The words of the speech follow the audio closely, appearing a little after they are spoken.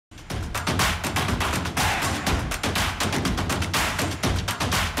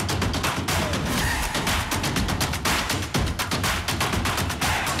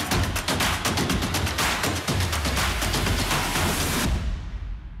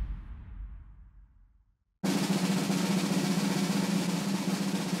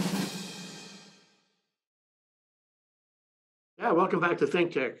Yeah, welcome back to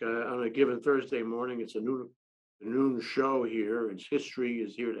ThinkTech. On a given Thursday morning, it's a noon show here. It's history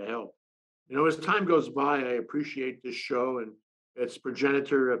is here to help. As time goes by, I appreciate this show and its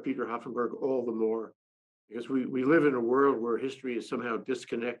progenitor, Peter Hoffenberg, all the more because we live in a world where history is somehow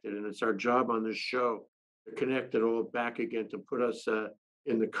disconnected, and it's our job on this show to connect it all back again to put us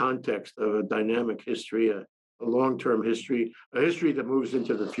in the context of a dynamic history, a long-term history, a history that moves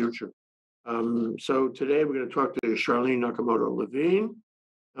into the future. So today we're going to talk to Sharleen Nakamoto Levine,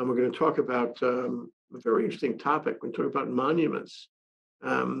 and we're going to talk about a very interesting topic. We're going to talk about monuments,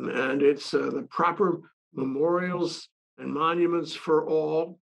 and it's the proper memorials and monuments for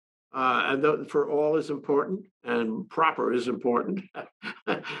all. For all is important, and proper is important.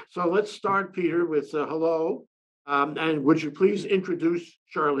 So let's start, Peter, with hello. And would you please introduce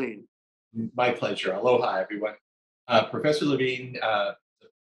Charlene? My pleasure. Aloha, everyone. Professor Levine,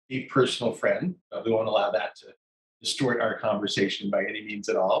 a personal friend. We won't allow that to distort our conversation by any means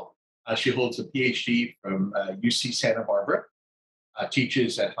at all. She holds a PhD from UC Santa Barbara,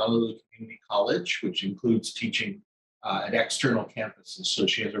 teaches at Honolulu Community College, which includes teaching at external campuses. So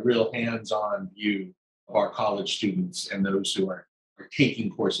she has a real hands-on view of our college students and those who are taking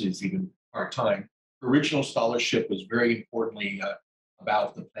courses even part-time. Her original scholarship was very importantly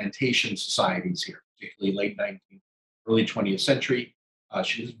about the plantation societies here, particularly late 19th, early 20th century.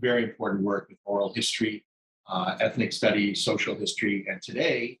 She does very important work with oral history, ethnic studies, social history, and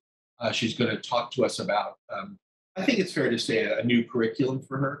today she's going to talk to us about, I think it's fair to say, a new curriculum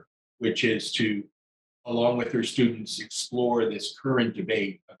for her, which is to, along with her students, explore this current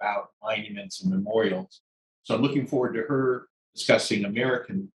debate about monuments and memorials. So I'm looking forward to her discussing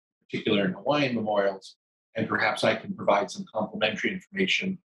American, in particular in Hawaiian memorials, and perhaps I can provide some complementary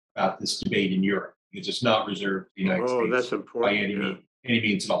information about this debate in Europe, because it's not reserved to the United Oh, States that's by important. Yeah. any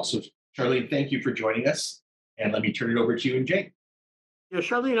means at all. So, Charlene, thank you for joining us, and let me turn it over to you and Jay. Yeah,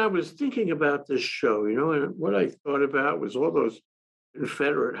 Charlene, I was thinking about this show, and what I thought about was all those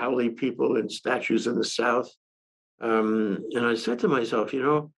Confederate Howley people and statues in the South. And I said to myself,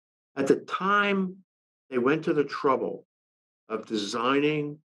 at the time they went to the trouble of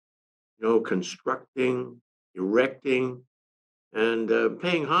designing, constructing, erecting, and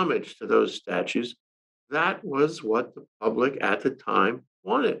paying homage to those statues, that was what the public at the time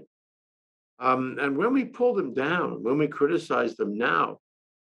wanted. And when we pull them down, when we criticize them now,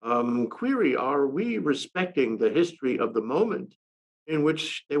 query, are we respecting the history of the moment in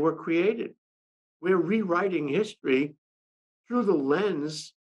which they were created? We're rewriting history through the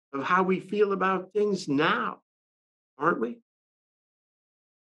lens of how we feel about things now, aren't we?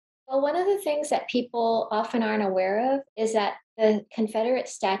 Well, one of the things that people often aren't aware of is that the Confederate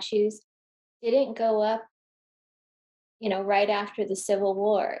statues didn't go up, right after the Civil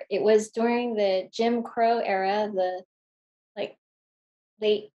War. It was during the Jim Crow era, the like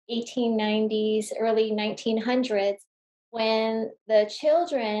late 1890s, early 1900s, when the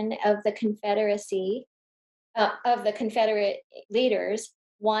children of the Confederate leaders,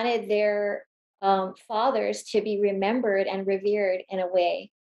 wanted their fathers to be remembered and revered in a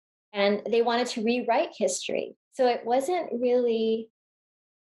way, and they wanted to rewrite history. So it wasn't really,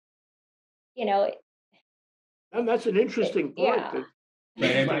 you know, And that's an interesting point. yeah, That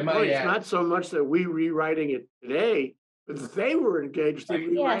Right, interesting I might point. It's add, not so much that we rewriting it today, but they were engaged in right.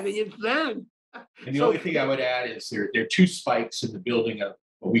 rewriting yes, it then. And the So only thing I would add is there are two spikes in the building of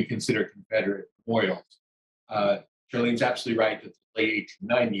what we consider Confederate memorials. Uh, Charlene's absolutely right that the late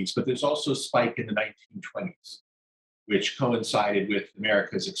 1890s, but there's also a spike in the 1920s, which coincided with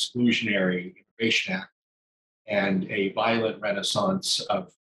America's Exclusionary Immigration Act and a violent renaissance of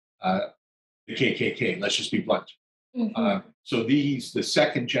uh, the KKK. Let's just be blunt. hmm, The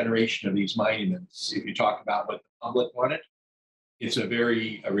second generation of these monuments, if you talk about what the public wanted, it's a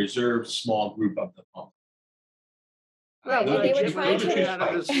reserved small group of the public. well, right. And they were what trying I Those are get two to, out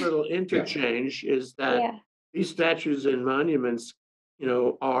of this spikes. little Yeah. interchange is that yeah. these statues and monuments,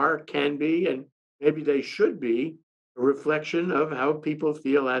 can be, and maybe they should be, a reflection of how people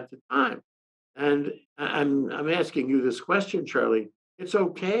feel at the time. And I'm asking you this question, Charlie. It's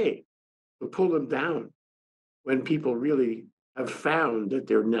okay to pull them down when people really have found that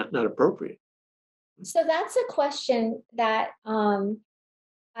they're not appropriate. So that's a question that I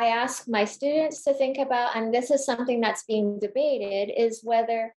ask my students to think about, and this is something that's being debated: is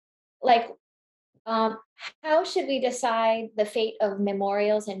whether, like, um, how should we decide the fate of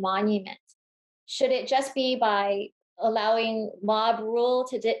memorials and monuments? Should it just be by allowing mob rule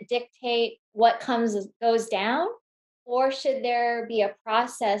to dictate what goes down, or should there be a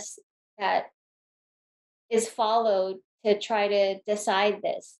process that is followed to try to decide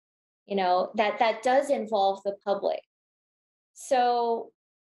this? That does involve the public. So,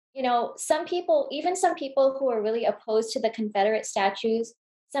 some people, even some people who are really opposed to the Confederate statues,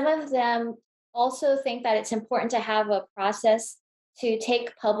 some of them also think that it's important to have a process to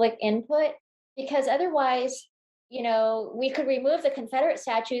take public input, because otherwise, we could remove the Confederate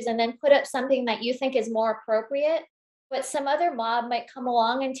statues and then put up something that you think is more appropriate, but some other mob might come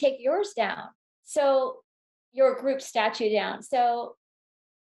along and take yours down. So, your group statue down. So,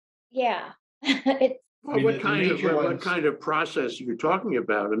 yeah, it's I Well, mean, what the kind of, major what ones, kind of process are you talking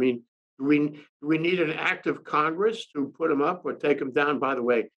about? I mean, do we need an act of Congress to put them up or take them down? By the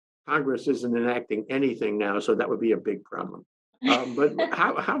way, Congress isn't enacting anything now, so that would be a big problem. But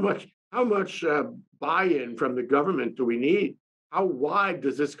how much buy-in from the government do we need? How wide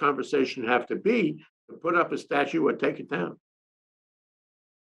does this conversation have to be to put up a statue or take it down?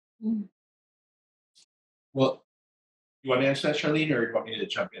 Mm. well, you want to answer that, Charlene, or do you want me to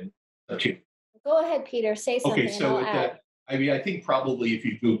jump in? Up to you. Go ahead, Peter, say Okay, something and I'll add. I mean, I think probably if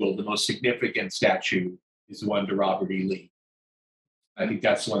you Google, the most significant statue is the one to Robert E. Lee. I think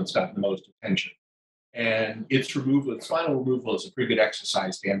that's the one that's gotten the most attention. And its final removal is a pretty good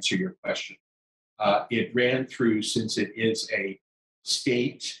exercise to answer your question. It ran through, since it is a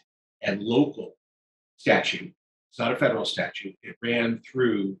state and local statute, it's not a federal statute, it ran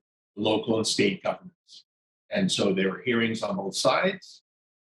through local and state governments. And so there were hearings on both sides.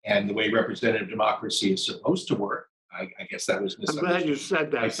 And the way representative democracy is supposed to work, I guess that was I'm glad you misunderstood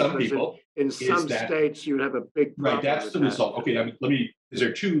said by that some because people. in some that- states you have a big Right, problem that's with the that. result. Okay, I mean, because there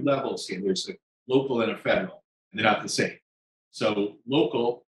are two levels here. There's a local and a federal, and they're not the same. So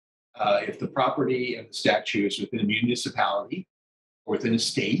local, if the property and the statute is within a municipality or within a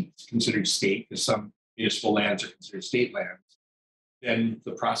state, it's considered state because some municipal lands are considered state lands, then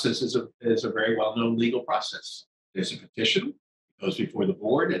the process is a very well-known legal process. There's a petition, it goes before the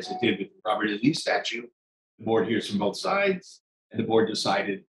board, as it did with the Robert E. Lee statute. The board hears from both sides, and the board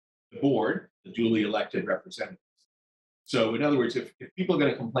decided, the duly elected representatives. So in other words, if people are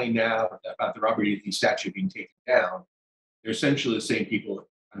going to complain now about the Robert E. Lee statute being taken down, they're essentially the same people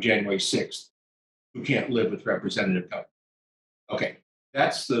on January 6th who can't live with representative government. Okay,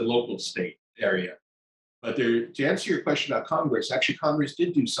 that's the local state area. But to answer your question about Congress, actually Congress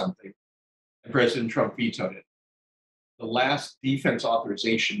did do something, and President Trump vetoed it. The last defense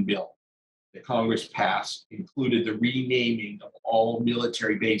authorization bill that Congress passed included the renaming of all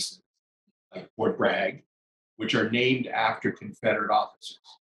military bases, like Fort Bragg, which are named after Confederate officers.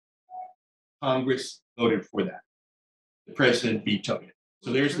 Congress voted for that. The president vetoed it.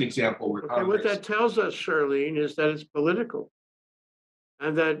 So there's an example where Okay, what Congress. that tells us, Charlene, is that it's political.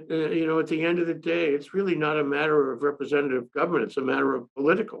 And that, at the end of the day, it's really not a matter of representative government, it's a matter of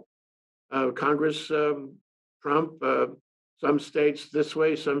political. Congress, Trump, some states this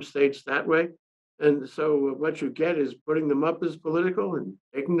way, some states that way. And so what you get is putting them up as political and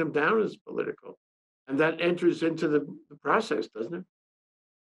taking them down as political. And that enters into the process, doesn't it?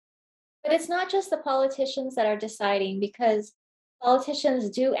 But it's not just the politicians that are deciding, because politicians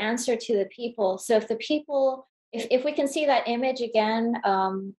do answer to the people. So if the people, if we can see that image again,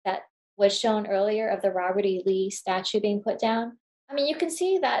 that was shown earlier of the Robert E. Lee statue being put down, I mean, you can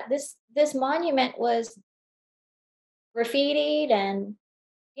see that this monument was graffitied, and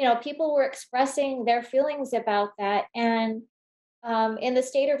people were expressing their feelings about that. And in the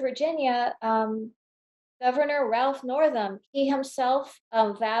state of Virginia, Governor Ralph Northam, he himself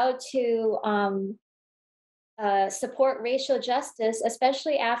vowed to support racial justice,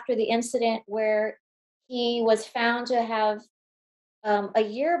 especially after the incident where he was found to have a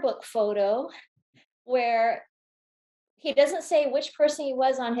yearbook photo where he doesn't say which person he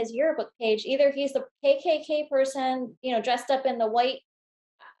was on his yearbook page. Either he's the KKK person, dressed up in the white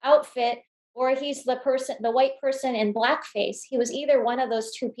outfit, or he's the white person in blackface. He was either one of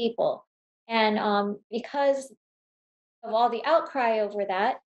those two people. And because of all the outcry over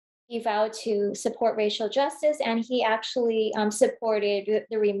that, he vowed to support racial justice, and he actually supported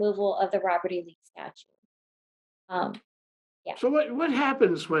the removal of the Robert E. Lee statue. So what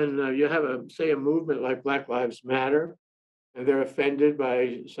happens when you have say a movement like Black Lives Matter, and they're offended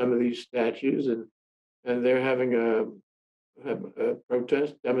by some of these statues, and they're having a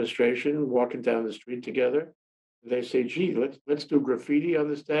protest demonstration, walking down the street together. They say, "Gee, let's do graffiti on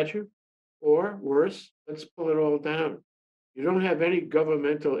the statue, or worse, let's pull it all down." You don't have any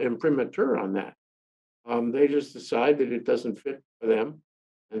governmental imprimatur on that. They just decide that it doesn't fit for them,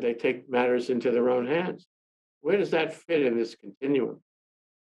 and they take matters into their own hands. Where does that fit in this continuum?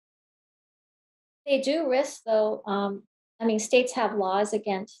 They do risk, though. I mean, states have laws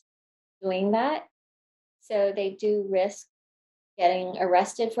against doing that, so they do risk getting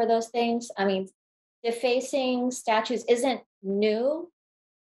arrested for those things. I mean, defacing statues isn't new.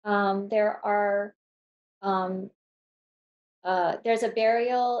 There are there's a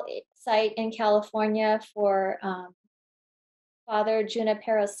burial site in California for Father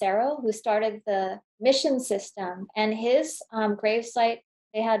Junipero Cerro, who started the mission system, and his gravesite,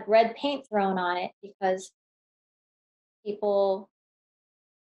 they had red paint thrown on it because people,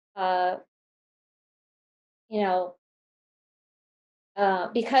 uh, you know,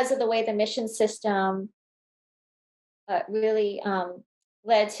 because of the way the mission system really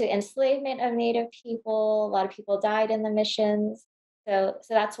led to enslavement of Native people. A lot of people died in the missions, so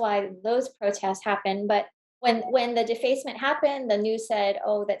that's why those protests happened. But when the defacement happened, the news said,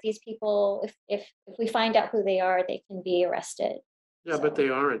 "Oh, that these people, if we find out who they are, they can be arrested." Yeah, but So they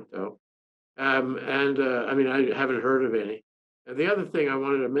aren't though. I mean, I haven't heard of any. And the other thing I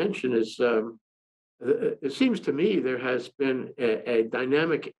wanted to mention is, it seems to me there has been a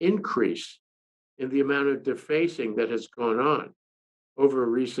dynamic increase in the amount of defacing that has gone on over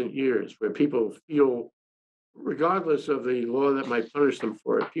recent years, where people feel, regardless of the law that might punish them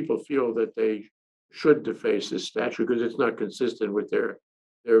for it, people feel that they should deface this statue because it's not consistent with their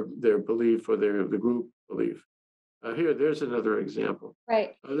belief or the group belief. There's another example.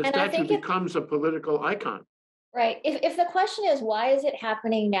 right, The and I statue think if becomes a political icon. right, if the question is why is it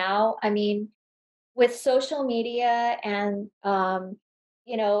happening now? I mean, with social media and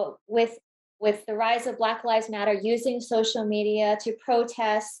with the rise of Black Lives Matter, using social media to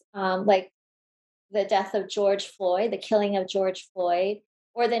protest like the death of George Floyd, the killing of George Floyd,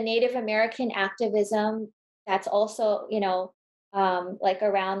 or the Native American activism that's also like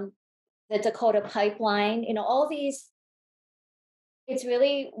around the Dakota pipeline, all these, it's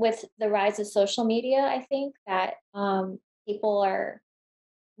really with the rise of social media, I think that people are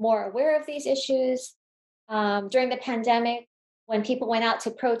more aware of these issues. During the pandemic, when people went out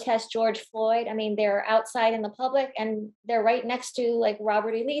to protest George Floyd, I mean, they're outside in the public and they're right next to like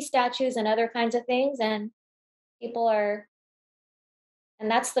Robert E. Lee statues and other kinds of things. And people are,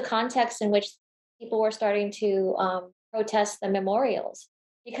 and that's the context in which people were starting to protest the memorials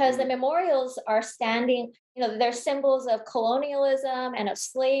because the Mm. memorials are standing, they're symbols of colonialism and of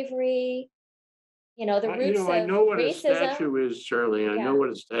slavery, the roots I of know what a racism. statue is, Shirley. I know Yeah. what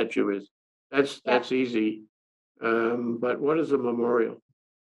a statue is. Yeah. That's easy. But what is a memorial?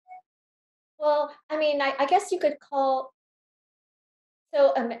 Well, I mean, I guess you could call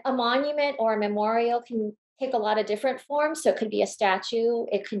so a monument or a memorial can take a lot of different forms. So it could be a statue,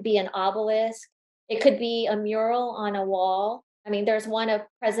 it could be an obelisk, it could be a mural on a wall. I mean, there's one of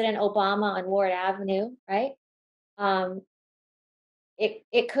President Obama on Ward Avenue, right? Um,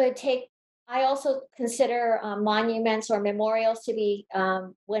 it could take. I also consider monuments or memorials to be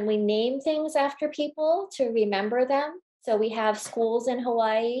when we name things after people to remember them. So we have schools in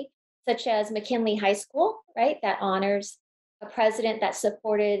Hawaii, such as McKinley High School, right, that honors a president that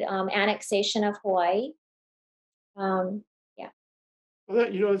supported annexation of Hawaii. Yeah. Well,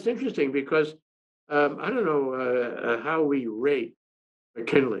 it's interesting because I don't know how we rate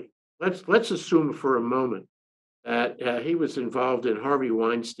McKinley. Let's assume for a moment that he was involved in Harvey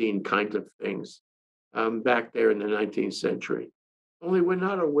Weinstein kind of things back there in the 19th century. Only we're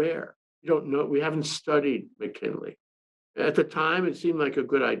not aware. We don't know. We haven't studied McKinley. At the time, it seemed like a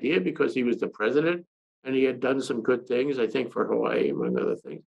good idea because he was the president and he had done some good things, I think, for Hawaii, among other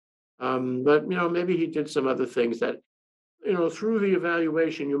things. But maybe he did some other things that, through the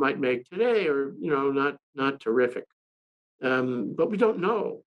evaluation you might make today, are not terrific. But we don't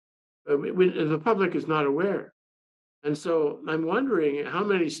know. The public is not aware. And so I'm wondering how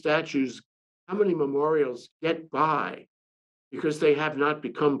many statues, how many memorials get by because they have not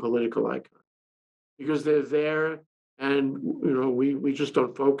become political icons, because they're there and we just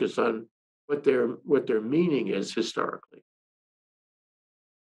don't focus on what their meaning is historically.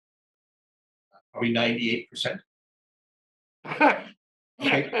 Are we 98%?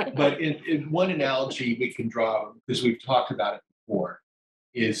 Okay, but in one analogy we can draw, because we've talked about it before,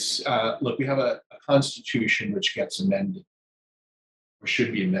 is look, we have a constitution which gets amended or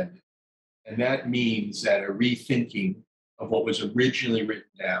should be amended. And that means that a rethinking of what was originally written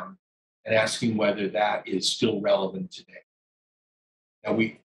down and asking whether that is still relevant today. Now,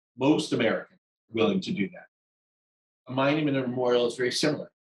 most Americans are willing to do that. A monument or memorial is very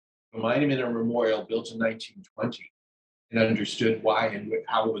similar. A monument or memorial built in 1920 and understood why and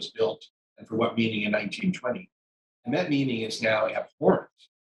how it was built and for what meaning in 1920. And that meaning is now abhorrent.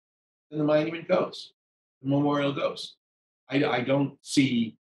 Then the monument goes, the memorial goes. I don't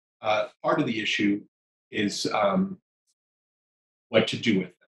see part of the issue is what to do with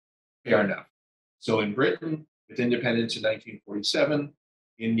them. Fair enough. So in Britain, with independence in 1947,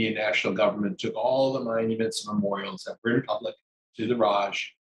 Indian national government took all the monuments and memorials that were in public to the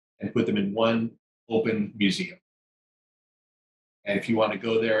Raj and put them in one open museum. And if you want to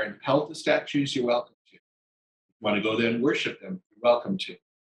go there and pelt the statues, you're welcome to. If you want to go there and worship them, you're welcome to.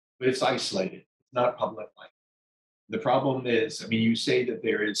 But it's isolated. It's not public life. The problem is, I mean, you say that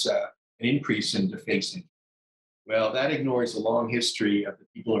there is an increase in defacing. Well, that ignores the long history of the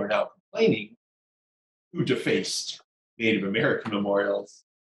people who are now complaining who defaced Native American memorials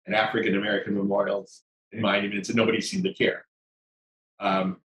and African American memorials and monuments, and nobody seemed to care.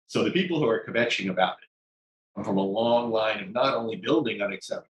 So the people who are kvetching about it come from a long line of not only building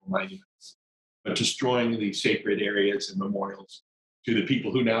unacceptable monuments, but destroying the sacred areas and memorials to the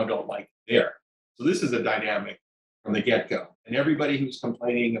people who now don't like it there. So this is a dynamic from the get-go. And everybody who's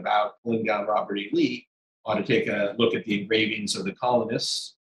complaining about pulling down Robert E. Lee ought to take a look at the engravings of the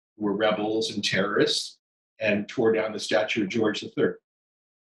colonists who were rebels and terrorists and tore down the statue of George III.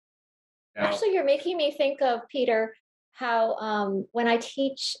 Now, Actually, you're making me think of, Peter, how when I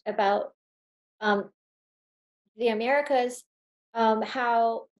teach about the Americas,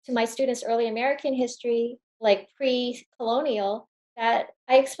 how to my students early American history, like pre-colonial, that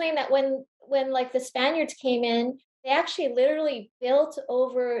I explained that when like the Spaniards came in, they actually literally built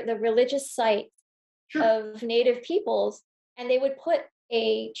over the religious sites sure. of native peoples, and they would put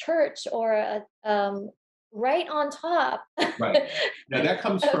a church or a right on top. Right. Now that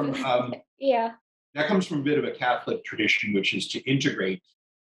comes from Yeah. that comes from a bit of a Catholic tradition, which is to integrate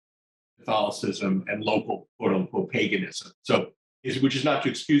Catholicism and local quote unquote paganism. So which is not to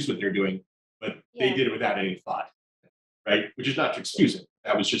excuse what they're doing, but they Yeah. did it without any thought, right? Which is not to excuse it.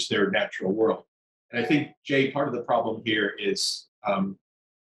 That was just their natural world. And I think, Jay, part of the problem here is, are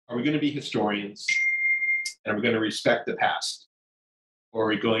we going to be historians and are we going to respect the past? Or are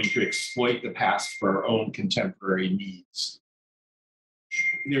we going to exploit the past for our own contemporary needs?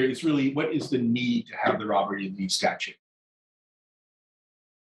 There is really, what is the need to have the Robert E. Lee statue?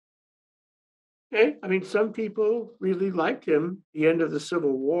 Okay, I mean, some people really liked him. The end of the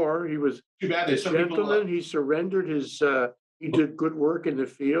Civil War, he was Too bad a there's some people. gentleman. He surrendered his. He did good work in the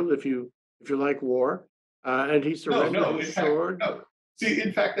field. If you like war, and he surrendered No, his in fact, sword. no. See,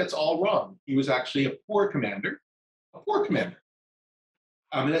 in fact, that's all wrong. He was actually a poor commander, a poor commander.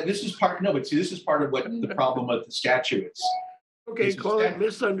 I mean, this is part. No, but see, this is part of what the problem with the statue is. Okay, It's a call it statue.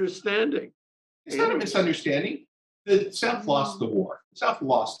 misunderstanding. It's not a misunderstanding. The South lost the war. The South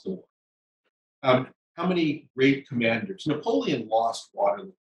lost the war. How many great commanders? Napoleon lost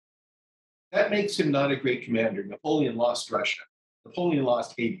Waterloo. That makes him not a great commander. Napoleon lost Russia. Napoleon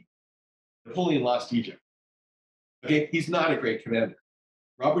lost Haiti. Napoleon lost Egypt. Okay, he's not a great commander.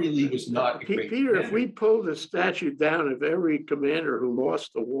 Robert E. Lee was not a great Peter, commander. if we pulled the statue down of every commander who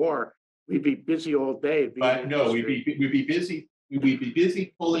lost the war, we'd be busy all day. But no, we'd be busy. We'd be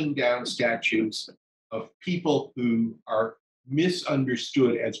busy pulling down statues of people who are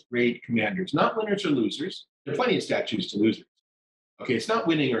misunderstood as great commanders, not winners or losers. There are plenty of statues to losers. Okay, it's not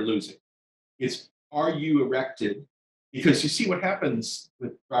winning or losing. It's, are you erected? Because you see what happens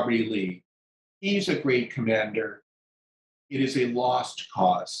with Robert E. Lee. He's a great commander. It is a lost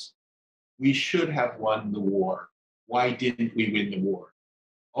cause. We should have won the war. Why didn't we win the war?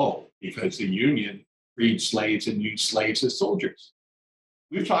 Oh, because the Union freed slaves and used slaves as soldiers.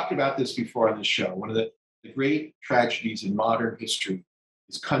 We've talked about this before on the show. One of the great tragedies in modern history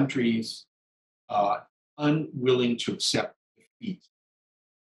is countries unwilling to accept defeat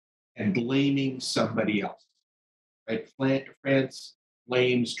and blaming somebody else. Right? France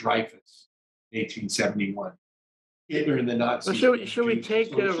blames Dreyfus in 1871. Hitler and the Nazis. Should we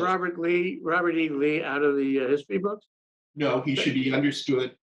take Robert E. Lee out of the history books? No, he should be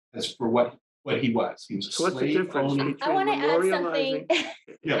understood as for what he was. He was a So what's the difference slave owner. I want to add something.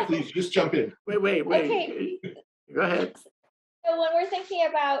 Yeah, please just jump in. Wait. Okay. Go ahead. So when we're thinking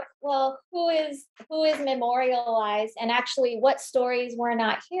about, well, who is memorialized, and actually what stories we're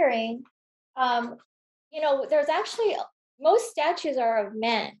not hearing, there's actually, most statues are of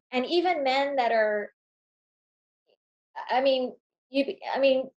men, and even men that are, there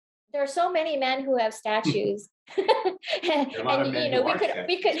are so many men who have statues. and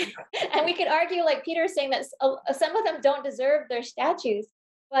we could argue, like Peter's saying, that some of them don't deserve their statues.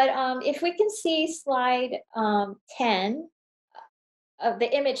 But if we can see slide 10 of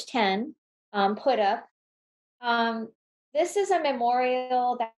the image 10 put up, this is a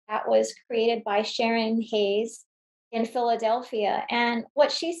memorial that was created by Sharon Hayes in Philadelphia. And what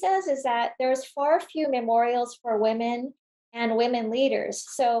she says is that there's far few memorials for women and women leaders.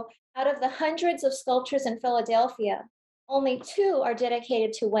 So out of the hundreds of sculptures in Philadelphia, only 2 are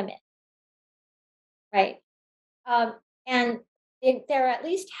dedicated to women, right? And they're at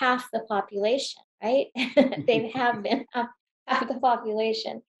least half the population, right? They have been half the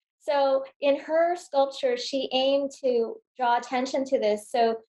population. So in her sculpture, she aimed to draw attention to this.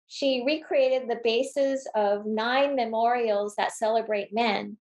 So she recreated the bases of 9 memorials that celebrate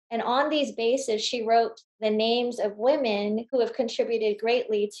men. And on these bases, she wrote the names of women who have contributed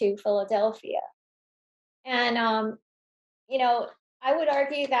greatly to Philadelphia. And you know, I would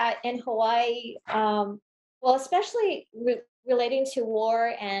argue that in Hawaii, well, especially relating to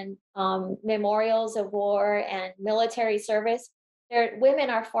war and memorials of war and military service, there women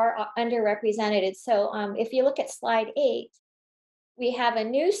are far underrepresented. So, if you look at slide 8, we have a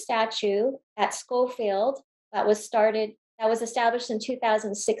new statue at Schofield that was established in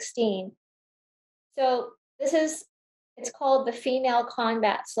 2016. So this is it's called the Female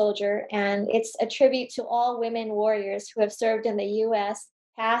Combat Soldier, and it's a tribute to all women warriors who have served in the US,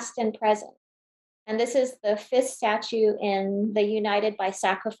 past and present. And this is the 5th statue in the United by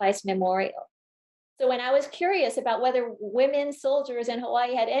Sacrifice Memorial. So when I was curious about whether women soldiers in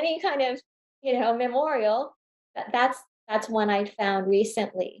Hawaii had any kind of, memorial, that's one I found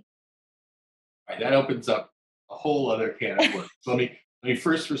recently. Right, that opens up a whole other can of worms. So let me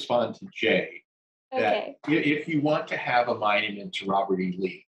first respond to Jay that Okay. if you want to have a monument to Robert E.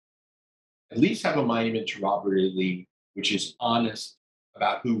 Lee, at least have a monument to Robert E. Lee which is honest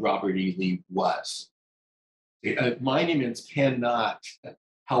about who Robert E. Lee was. Monuments cannot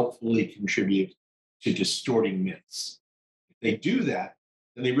helpfully contribute to distorting myths. If they do that,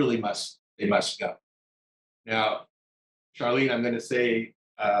 then they must go. Now, Sharleen, I'm going to say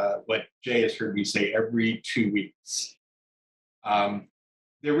what Jay has heard me say every 2 weeks.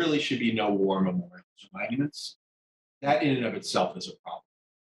 There really should be no war memorials or monuments. That in and of itself is a problem.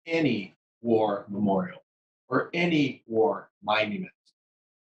 Any war memorial or any war monument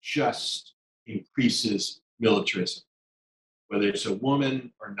just increases militarism, whether it's a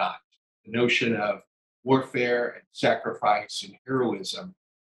woman or not. The notion of warfare and sacrifice and heroism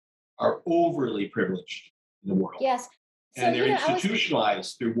are overly privileged in the world. Yes. So, And they're I was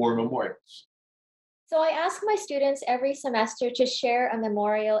institutionalized through war memorials. So I ask my students every semester to share a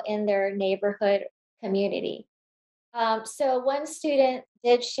memorial in their neighborhood community. So one student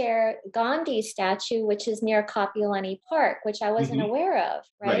did share Gandhi's statue, which is near Kapiolani Park, which I wasn't Mhm. aware of,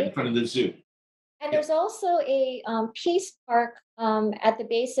 Right in right? front of the zoo. And Yep. there's also a Peace Park at the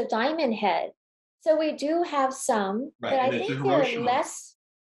base of Diamond Head. So we do have some, Right, but I and it's a think they're Hiroshima,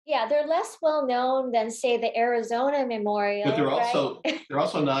 yeah, they're less well known than, say, the Arizona but Memorial, right? they're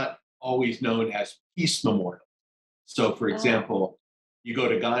also not always known as peace memorials. So, for Ah, example, you go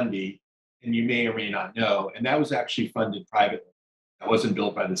to Gandhi, and you may or may not know, and that was actually funded privately. That wasn't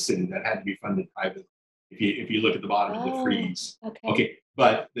built by the city. That had to be funded privately. If you look at the bottom of the oh, frieze, okay. okay.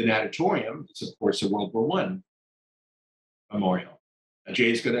 But the natatorium is, of course, a World War One memorial. Now,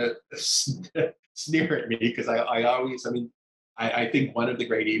 Jay's going to sneer at me because I think one of the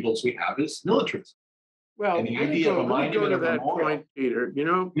great evils we have is militarism. And Well, the idea of a let me go monument to or that memorial. point, Peter.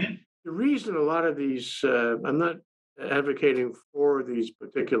 Yeah. The reason a lot of these, I'm not advocating for these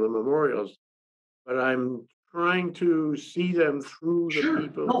particular memorials, but I'm trying to see them Sure.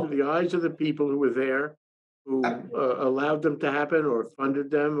 through No. the eyes of the people who were there, who allowed them to happen, or funded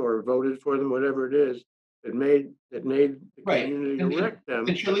them, or voted for them, whatever it is that made the Right. community And erect them.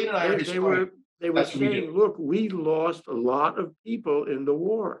 Shalene and I are They they historians. were they were That's what we do. saying, look, we lost a lot of people in the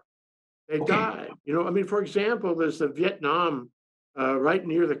war. They Okay. died. I mean, for example, there's the Vietnam, right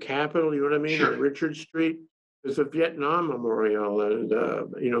near the Capitol, you know what I mean, on Sure. Richard Street. There's a Vietnam Memorial, and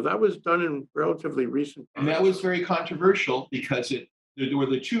that was done in relatively recent And that times. was very controversial because there were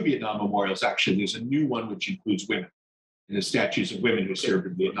the two Vietnam memorials, actually. There's a new one which includes women and the statues of women who Okay. served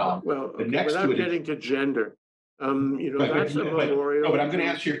in Vietnam. Well, The okay, next to without it is, getting to gender, but, that's a no, but memorial I'm going to to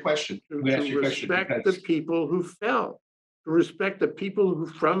answer your question. I'm to going to to ask your question respect the because, people who fell, to respect the people who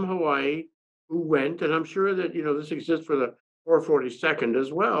from Hawaii who went, and I'm sure that this exists for the 442nd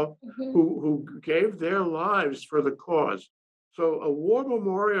as well, Mhm. who gave their lives for the cause. So a war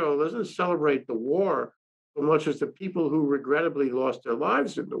memorial doesn't celebrate the war so much as the people who regrettably lost their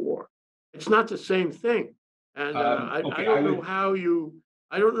lives in the war. It's not the same thing, and I okay, don't know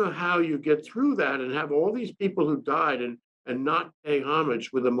how you get through that and have all these people who died and not pay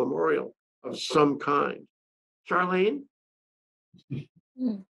homage with a memorial of some kind. Charlene?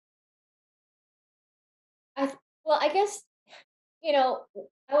 Mm. Well, I guess, you know,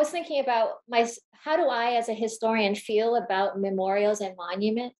 I was thinking about how do I, as a historian, feel about memorials and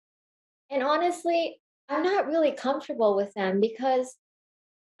monuments? And honestly, I'm not really comfortable with them because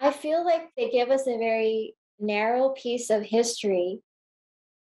I feel like they give us a very narrow piece of history.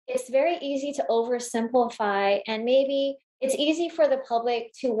 It's very easy to oversimplify, and maybe it's easy for the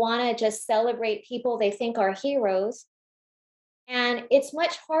public to want to just celebrate people they think are heroes. And it's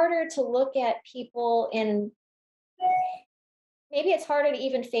much harder to look at people in, maybe it's harder to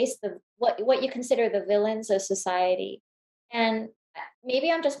even face the what you consider the villains of society. And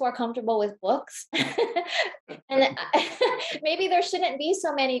maybe I'm just more comfortable with books. And maybe there shouldn't be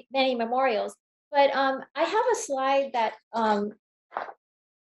so many memorials. But I have a slide that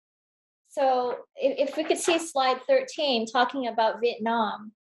so if we could see slide 13 talking about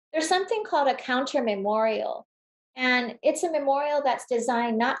Vietnam, there's something called a counter memorial. And it's a memorial that's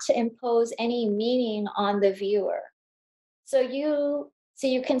designed not to impose any meaning on the viewer. So you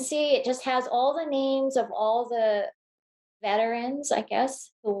can see it just has all the names of all the veterans, I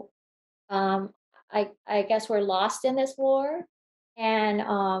guess, who um, I guess were lost in this war.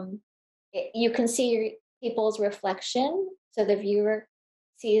 And you can see people's reflection. So the viewer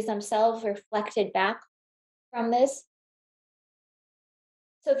sees themselves reflected back from this.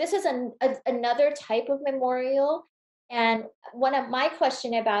 So this is another type of memorial. And one of my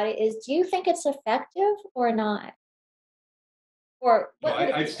question about it is, do you think it's effective or not? Or No,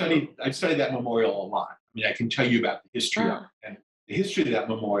 what I've studied that memorial a lot. I mean, I can tell you about the history of Ah. it. And the history of that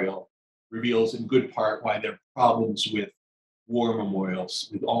memorial reveals in good part why there are problems with war memorials,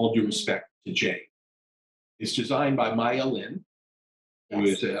 with all due respect to Jay. It's designed by Maya Lin, who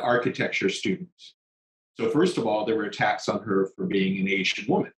Yes. is an architecture student. So first of all, there were attacks on her for being an Asian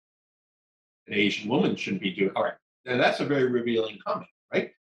woman. An Asian woman shouldn't be doing, all right. Now that's a very revealing comment,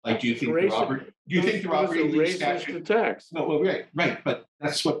 right? Like, do you think the Robert E. Lee statue? Attacks. No, well, right. But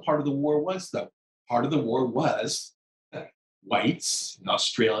that's what part of the war was, though. Part of the war was whites in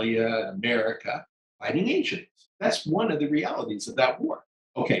Australia and America fighting Asians. That's one of the realities of that war.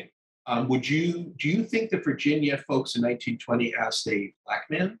 Okay. Do you think that Virginia folks in 1920 asked a black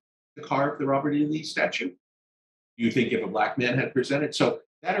man to carve the Robert E. Lee statue? Do you think if a black man had presented? So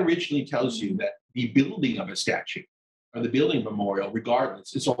that originally tells you that the building of a statue or the building memorial,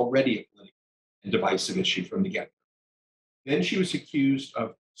 regardless, is already a political and divisive issue from the get-go. Then she was accused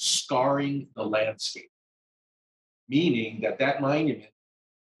of scarring the landscape, meaning that that monument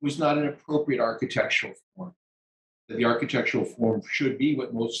was not an appropriate architectural form, that the architectural form should be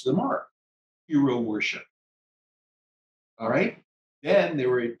what most of them are, hero worship. All right? Then there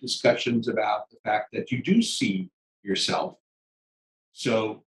were discussions about the fact that you do see yourself.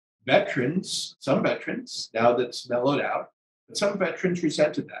 So some veterans, now that's mellowed out, but some veterans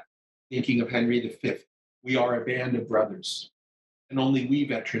resented that, thinking of Henry V. We are a band of brothers, and only we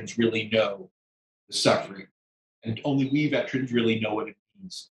veterans really know the suffering, and only we veterans really know what it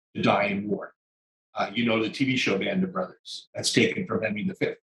means to die in war. You know the TV show Band of Brothers. That's taken from Henry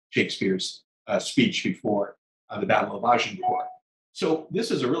V, Shakespeare's speech before the Battle of Agincourt. So this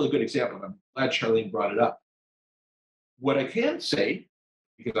is a really good example. I'm glad Sharleen brought it up. What I can say,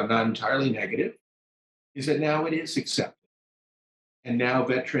 because I'm not entirely negative, is that now it is accepted. And now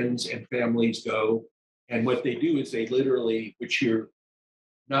veterans and families go, and what they do is they literally, which you're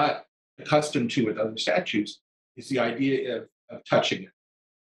not accustomed to with other statues, is the idea of touching it.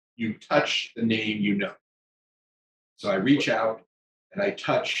 You touch the name you know. So I reach out and I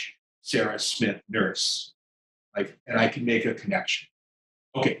touch Sarah Smith, nurse, and I can make a connection.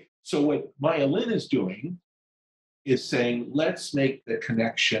 Okay, so what Maya Lin is doing is saying, let's make the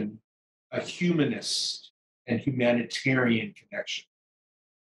connection a humanist and humanitarian connection.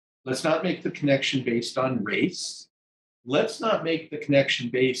 Let's not make the connection based on race. Let's not make the connection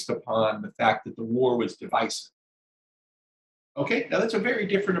based upon the fact that the war was divisive. Okay, now that's a very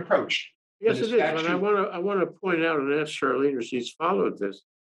different approach. Yes, it is. And I want to point out and ask Sharleen if she's followed this.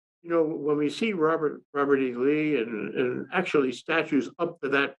 You know, when we see Robert E. Lee and actually statues up to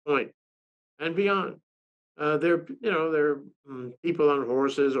that point and beyond, they're people on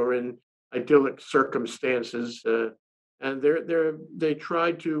horses or in idyllic circumstances, and they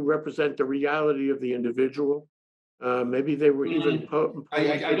try to represent the reality of the individual. Maybe they were even.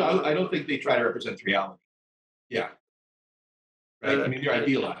 I don't think they try to represent reality. Yeah. Right. I mean, they're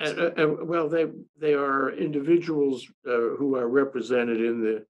idealized. Well, they are individuals who are represented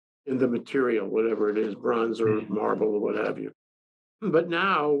in the material, whatever it is, bronze or marble or what have you. But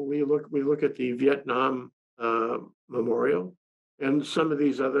now we look at the Vietnam memorial and some of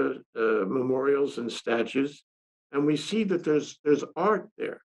these other memorials and statues, and we see that there's art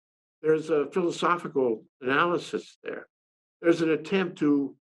there. There's a philosophical analysis there. There's an attempt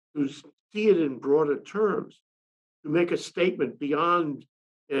to see it in broader terms, to make a statement beyond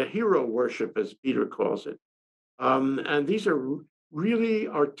hero worship, as Peter calls it. And these are really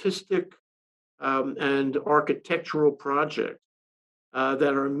artistic and architectural projects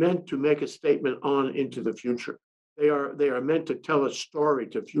that are meant to make a statement on into the future. they are meant to tell a story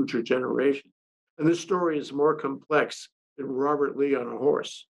to future generations. And this story is more complex than Robert Lee on a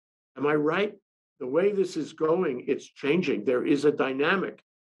horse. Am I right? The way this is going, it's changing. There is a dynamic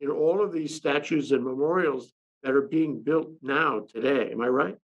in all of these statues and memorials that are being built now today. Am I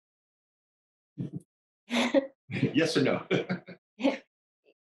right? Yes or no?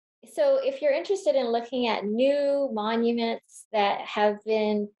 So if you're interested in looking at new monuments that have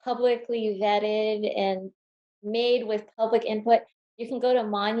been publicly vetted and made with public input, you can go to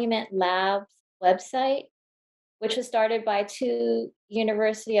Monument Lab's website, which was started by two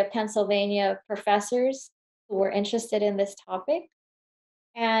University of Pennsylvania professors who were interested in this topic.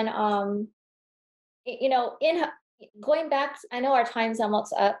 And in going back, I know our time's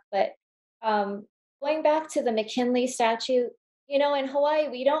almost up, but um, going back to the McKinley statue, in Hawaii,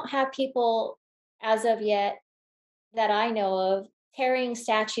 we don't have people as of yet that I know of tearing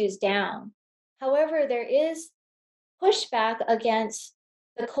statues down. However, there is pushback against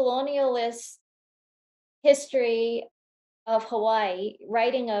the colonialist history of Hawaii,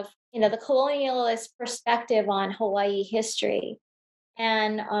 writing of the colonialist perspective on Hawaii history,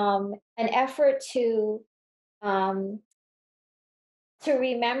 and an effort um, to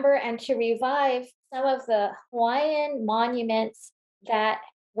remember and to revive some of the Hawaiian monuments that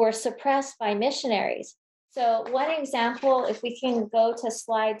were suppressed by missionaries. So, one example, if we can go to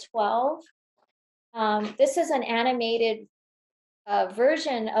slide 12, this is an animated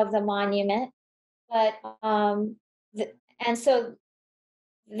version of the monument, but and so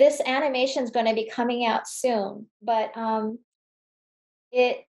this animation is going to be coming out soon. But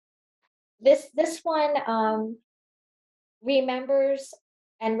it this one remembers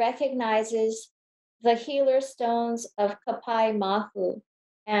and recognizes the healer stones of Kapai Mahu,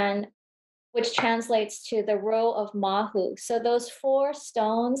 and which translates to the row of Mahu. So those four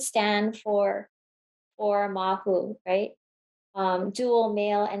stones stand for Mahu, right? Dual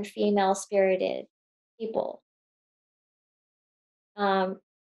male and female spirited people.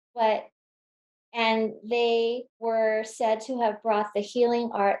 But and they were said to have brought the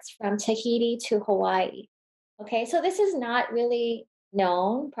healing arts from Tahiti to Hawaii. Okay, so this is not really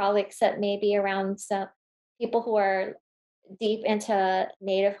known, probably except maybe around some people who are deep into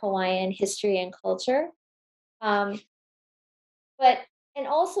Native Hawaiian history and culture. Um, but and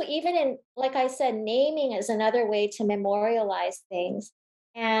also even in, like I said, naming is another way to memorialize things.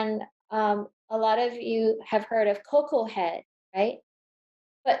 And a lot of you have heard of Cocoa Head, right?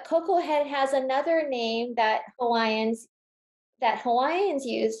 But Cocoa Head has another name that Hawaiians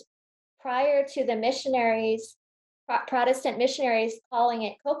used prior to the missionaries, Protestant missionaries calling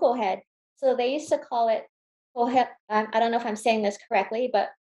it Cocoa Head. So they used to call it I don't know if I'm saying this correctly, but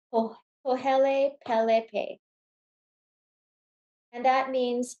Pohele Pelepe. And that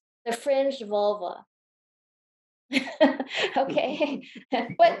means the fringed vulva. Okay.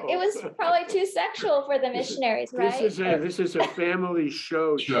 But it was probably too sexual for the missionaries, right? This is a family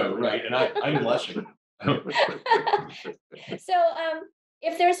show. Show, right, and I'm blushing. So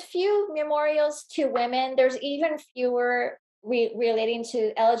if there's few memorials to women, there's even fewer relating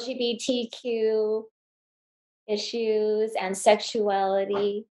to LGBTQ issues and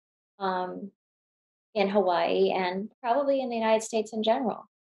sexuality in Hawaii and probably in the United States in general.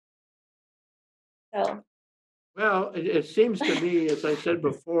 So Well, it seems to me, as I said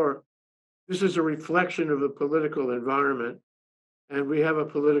before, this is a reflection of the political environment. And we have a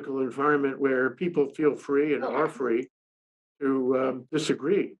political environment where people feel free and are free to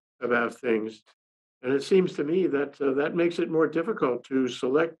disagree about things. And it seems to me that that makes it more difficult to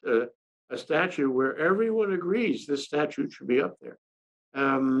select a statue where everyone agrees this statue should be up there.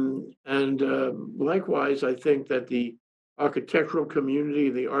 And likewise, I think that the architectural community,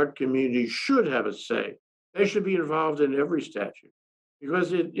 the art community should have a say. They should be involved in every statue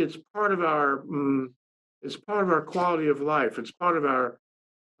because it's part of our quality of life. It's part of our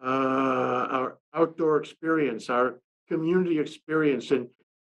outdoor experience, our community experience in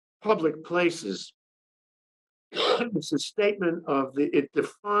public places. It's a statement of it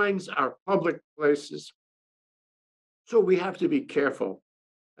defines our public places. So we have to be careful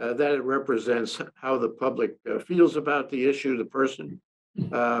that it represents how the public feels about the issue, the person,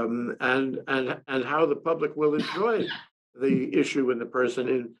 and how the public will enjoy the issue and the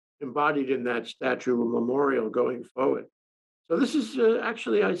person embodied in that statue or memorial going forward. So this is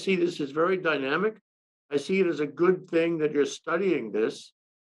actually, I see this as very dynamic. I see it as a good thing that you're studying this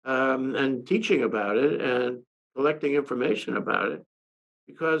and teaching about it and collecting information about it,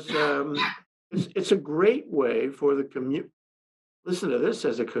 because it's a great way for the community. Listen to this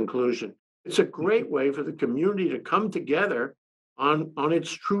as a conclusion. It's a great way for the community to come together on its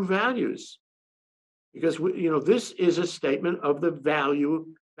true values. because this is a statement of the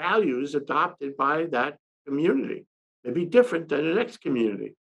values adopted by that community. They'd be different than the next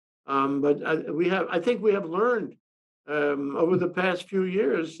community. But I think we have learned over the past few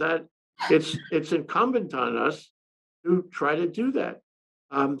years that it's incumbent on us to try to do that.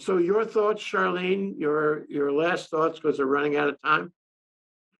 So your thoughts, Sharleen, your last thoughts, because we're running out of time.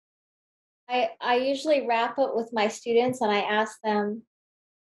 I usually wrap up with my students and I ask them,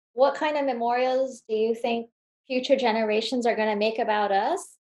 what kind of memorials do you think future generations are going to make about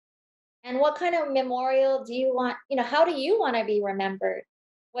us? And what kind of memorial do you want, how do you want to be remembered?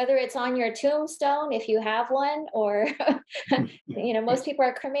 Whether it's on your tombstone, if you have one, or, most people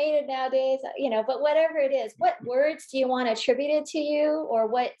are cremated nowadays, but whatever it is, what words do you want attributed to you, or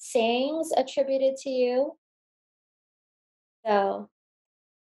what sayings attributed to you? So,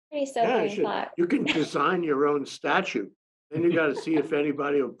 pretty Yeah, sobering thought. you can design your own statue. Then you got to see if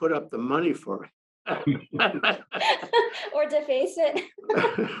anybody will put up the money for it. Or deface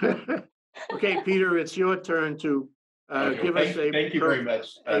it. Okay, Peter, it's your turn to give us Thank you very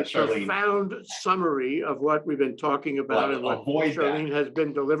much, a Sharleen. profound summary of what we've been talking about Well, and what avoid Sharleen that. has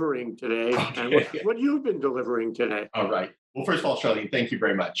been delivering today, and Okay. what you've been delivering today. All right. Well, first of all, Sharleen, thank you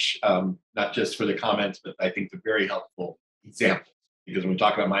very much. Not just for the comments, but I think the very helpful examples. Because when we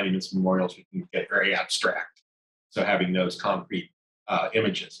talk about monuments and memorials, we can get very abstract. So having those concrete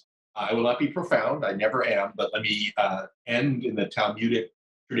images. I will not be profound, I never am, but let me end in the Talmudic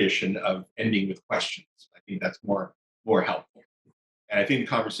tradition of ending with questions. I think that's more helpful. And I think the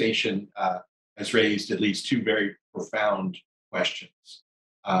conversation has raised at least two very profound questions,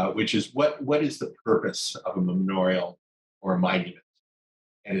 which is what is the purpose of a memorial or a monument?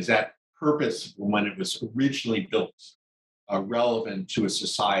 And is that purpose, when it was originally built, relevant to a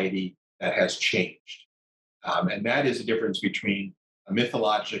society that has changed? And that is a difference between a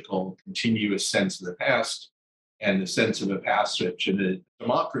mythological, continuous sense of the past and the sense of a past which in a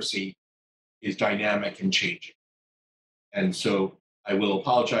democracy is dynamic and changing. And so I will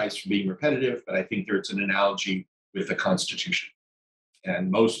apologize for being repetitive, but I think there's an analogy with the Constitution.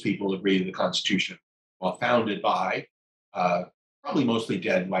 And most people agree that the Constitution, while founded by probably mostly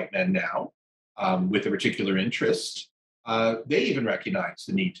dead white men now, with a particular interest, they even recognize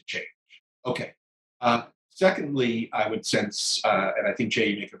the need to change. Okay. Secondly, I would sense, and I think, Jay,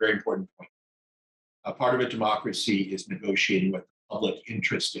 you make a very important point. A part of a democracy is negotiating what the public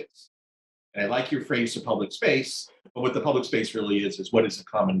interest is. And I like your phrase, the public space, but what the public space really is what is the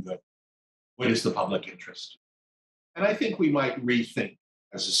common good? What is the public interest? And I think we might rethink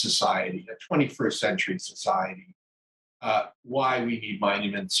as a society, a 21st century society, why we need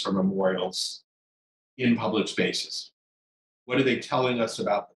monuments or memorials in public spaces. What are they telling us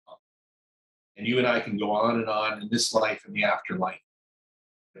about the public? And you and I can go on in this life and the afterlife,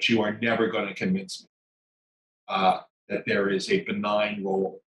 but you are never going to convince me that there is a benign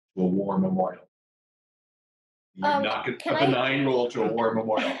role to a war memorial. You're not a benign role to a war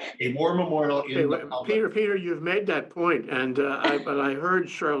memorial. A war memorial in the public. Peter, you've made that point, and but I heard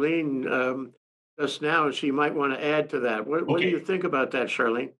Sharleen just now. She might want to add to that. What do you think about that,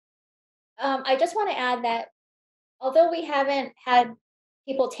 Sharleen? I just want to add that although we haven't had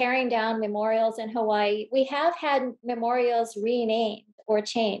people tearing down memorials in Hawaii, we have had memorials renamed or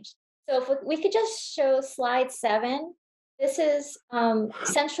changed. So if we could just show slide 7, this is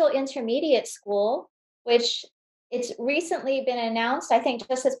Central Intermediate School, which it's recently been announced, I think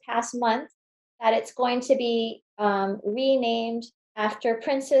just this past month, that it's going to be renamed after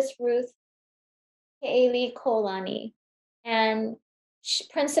Princess Ruth Ke'eli Kolani. And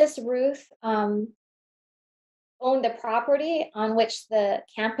Princess Ruth owned the property on which the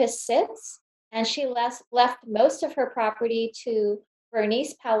campus sits, and she left most of her property to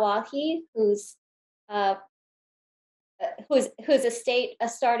Bernice Pawahi, whose estate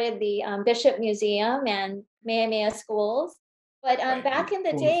started the Bishop Museum and Kamehameha Schools. But back in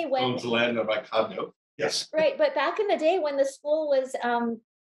the day when owns the land of my condo. Yes. Right, but back in the day when the school was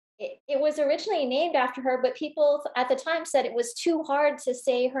it was originally named after her, but people at the time said it was too hard to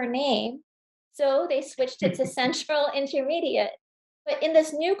say her name. So they switched it to Central Intermediate. But in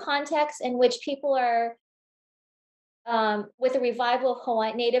this new context in which people are with a revival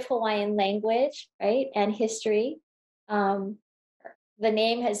of Native Hawaiian language, right, and history, the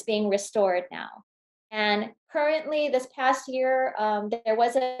name is being restored now. And currently, this past year, there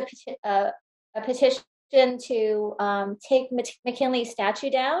was a petition to take McKinley's statue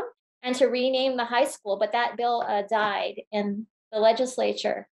down and to rename the high school, but that bill died in the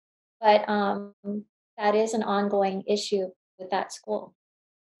legislature. But that is an ongoing issue with that school.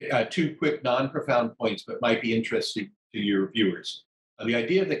 Two quick non-profound points, but might be interesting to your viewers. The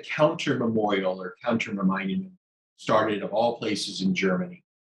idea of the counter memorial or counter monument started of all places in Germany,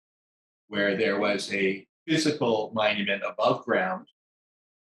 where there was a physical monument above ground,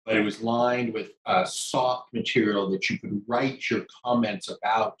 but it was lined with soft material that you could write your comments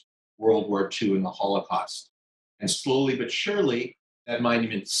about World War II and the Holocaust. And slowly but surely, that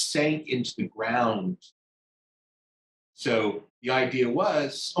monument sank into the ground. So the idea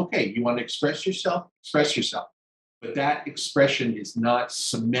was, okay, you want to express yourself? Express yourself. But that expression is not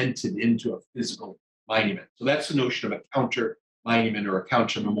cemented into a physical monument. So that's the notion of a counter monument or a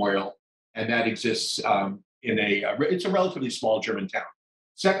counter memorial. And that exists it's a relatively small German town.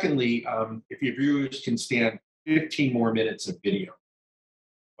 Secondly, if your viewers can stand 15 more minutes of video,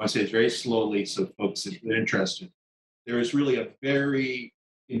 I want to say it's very slowly so folks that are interested. There is really a very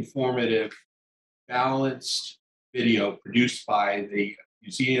informative, balanced video produced by the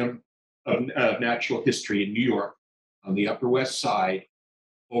Museum of Natural History in New York on the Upper West Side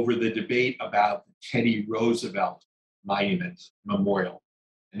over the debate about the Teddy Roosevelt Monument Memorial.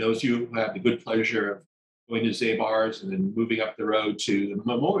 And those of you who have the good pleasure of going to Zabar's and then moving up the road to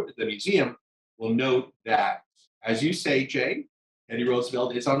the museum will note that, as you say, Jay, Teddy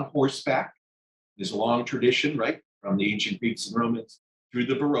Roosevelt is on horseback. There's a long tradition, right, from the ancient Greeks and Romans through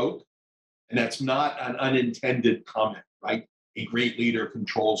the Baroque. And that's not an unintended comment, right? A great leader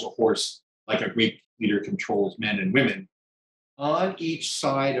controls a horse like a great leader controls men and women. On each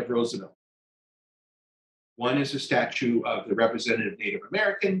side of Roosevelt, one is a statue of the representative Native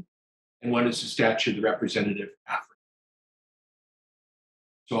American, and one is a statue of the representative African.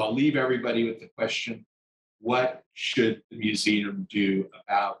 So I'll leave everybody with the question, what should the museum do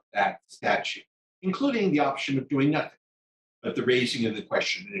about that statue? Including the option of doing nothing, but the raising of the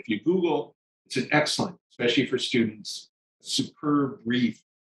question. And if you Google, it's an excellent, especially for students, superb brief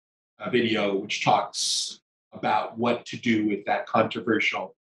video which talks about what to do with that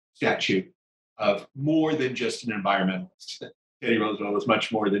controversial statue of more than just an environmentalist. Teddy Roosevelt was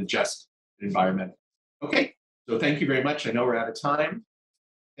much more than just an environmentalist. Okay, so thank you very much. I know we're out of time.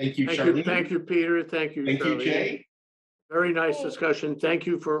 Thank you, Sharleen. Thank you, Peter. Thank you, Thank you, Sharleen. Jay. Very nice discussion. Thank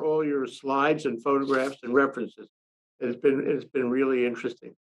you for all your slides and photographs and references. It's been really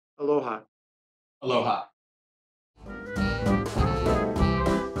interesting. Aloha. Aloha.